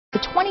The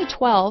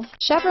 2012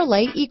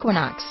 Chevrolet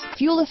Equinox.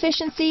 Fuel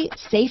efficiency,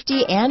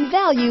 safety, and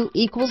value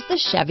equals the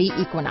Chevy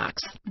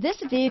Equinox. This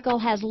vehicle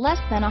has less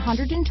than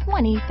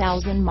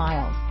 120,000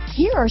 miles.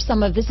 Here are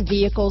some of this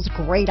vehicle's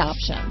great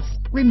options: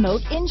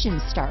 remote engine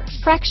start,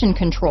 traction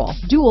control,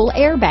 dual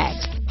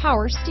airbags,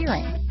 power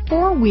steering,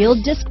 four-wheel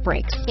disc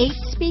brakes, 8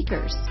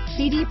 speakers,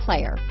 CD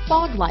player,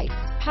 fog lights,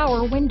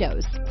 power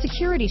windows,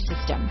 security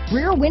system,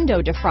 rear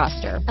window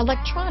defroster,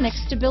 electronic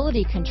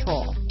stability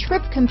control,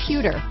 trip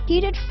computer,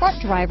 heated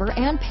front driver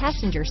and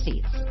passenger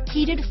seats,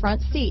 heated front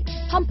seats,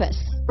 compass,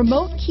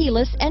 remote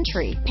keyless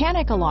entry,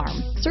 panic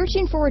alarm.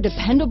 Searching for a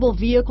dependable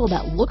vehicle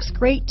that looks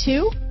great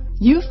too?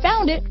 You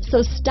found it,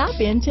 so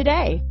stop in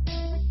today.